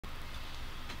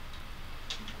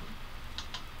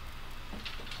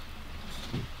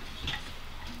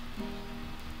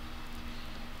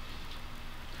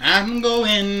I'm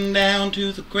going down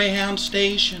to the Greyhound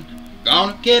station,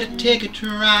 gonna get a ticket to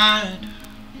ride.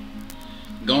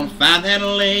 Gonna find that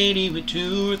lady with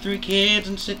 2 or 3 kids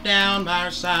and sit down by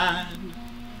her side.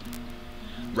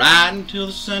 Ride until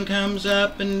the sun comes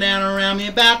up and down around me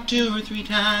about 2 or 3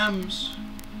 times.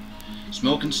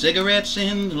 Smoking cigarettes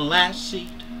in the last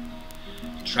seat.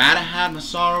 Try to hide my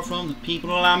sorrow from the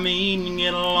people I meet and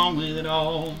get along with it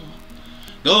all.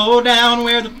 Go down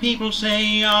where the people say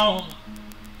y'all.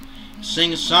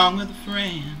 Sing a song with a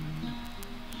friend.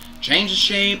 Change the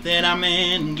shape that I'm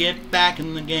in and get back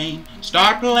in the game.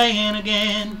 Start playing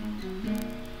again.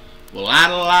 Well,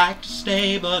 I'd like to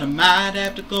stay, but I might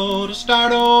have to go to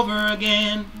start over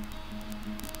again.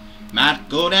 Might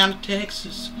go down to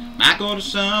Texas, might go to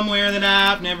somewhere that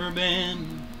I've never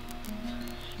been.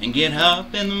 And get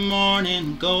up in the morning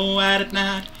and go out at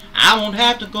night. I won't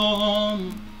have to go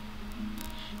home.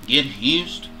 Get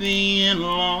used to being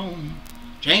alone.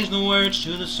 Change the words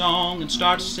to the song and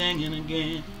start singing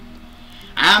again.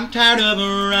 I'm tired of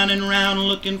running around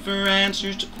looking for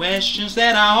answers to questions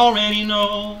that I already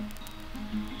know.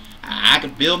 I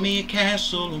could build me a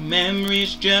castle of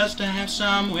memories just to have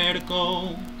somewhere to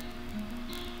go.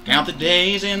 Count the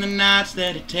days and the nights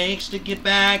that it takes to get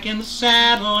back in the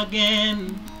saddle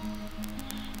again.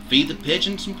 Feed the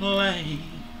pigeons some clay.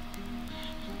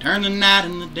 Turn the night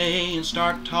in the day and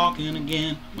start talking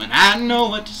again when I know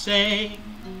what to say.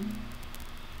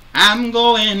 I'm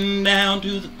going down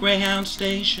to the Greyhound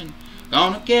station,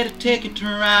 gonna get a ticket to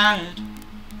ride.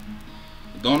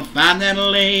 Gonna find that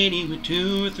lady with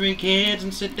 2 or 3 kids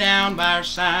and sit down by her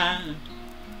side.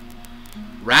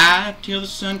 Ride till the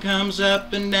sun comes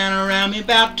up and down around me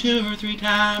about 2 or 3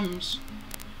 times.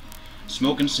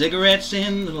 Smoking cigarettes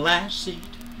in the last seat.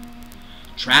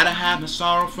 Try to hide my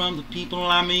sorrow from the people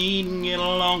I meet and get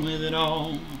along with it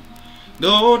all.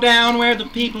 Go down where the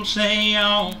people say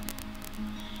y'all.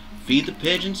 Feed the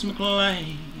pigeons some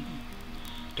clay.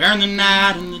 Turn the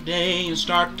night in the day and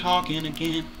start talking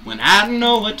again when I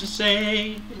know what to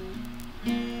say.